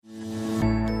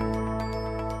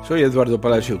Soy Eduardo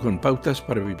Palacio con Pautas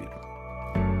para Vivir.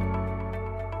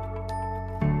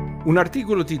 Un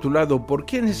artículo titulado ¿Por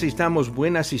qué necesitamos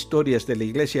buenas historias de la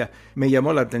Iglesia? Me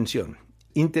llamó la atención.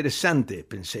 Interesante,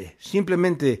 pensé.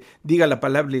 Simplemente diga la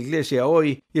palabra Iglesia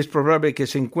hoy y es probable que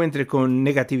se encuentre con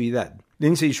negatividad.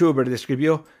 Lindsay Schubert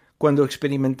escribió: cuando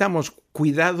experimentamos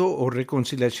cuidado o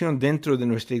reconciliación dentro de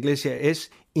nuestra Iglesia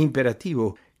es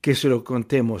imperativo que se lo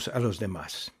contemos a los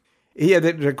demás. Ella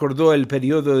recordó el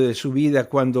periodo de su vida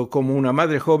cuando, como una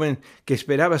madre joven que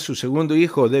esperaba su segundo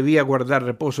hijo, debía guardar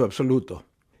reposo absoluto.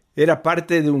 Era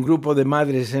parte de un grupo de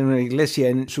madres en una iglesia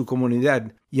en su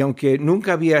comunidad, y aunque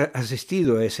nunca había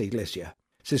asistido a esa iglesia,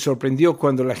 se sorprendió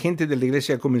cuando la gente de la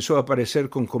iglesia comenzó a aparecer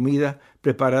con comida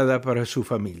preparada para su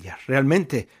familia.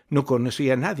 Realmente no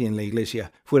conocía a nadie en la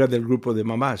iglesia fuera del grupo de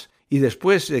mamás, y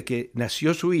después de que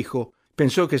nació su hijo,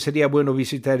 pensó que sería bueno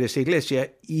visitar esa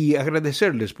iglesia y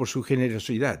agradecerles por su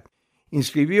generosidad.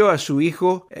 Inscribió a su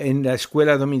hijo en la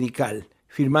escuela dominical,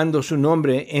 firmando su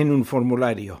nombre en un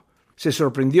formulario. Se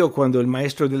sorprendió cuando el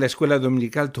maestro de la escuela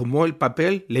dominical tomó el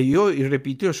papel, leyó y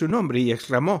repitió su nombre y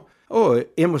exclamó: «Oh,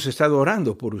 hemos estado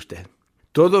orando por usted».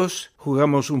 Todos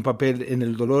jugamos un papel en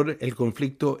el dolor, el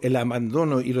conflicto, el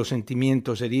abandono y los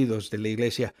sentimientos heridos de la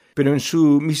iglesia, pero en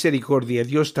su misericordia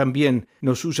Dios también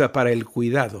nos usa para el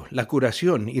cuidado, la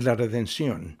curación y la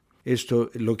redención. Esto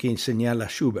es lo que señala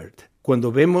Schubert.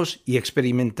 Cuando vemos y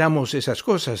experimentamos esas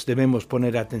cosas, debemos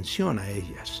poner atención a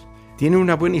ellas. ¿Tiene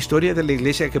una buena historia de la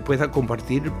iglesia que pueda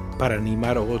compartir para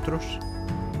animar a otros?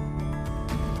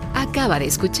 Acaba de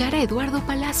escuchar a Eduardo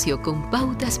Palacio con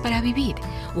Pautas para Vivir,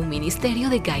 un ministerio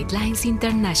de Guidelines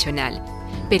International.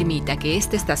 Permita que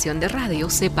esta estación de radio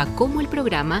sepa cómo el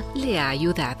programa le ha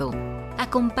ayudado.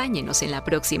 Acompáñenos en la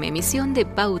próxima emisión de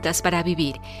Pautas para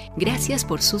Vivir. Gracias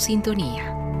por su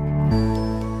sintonía.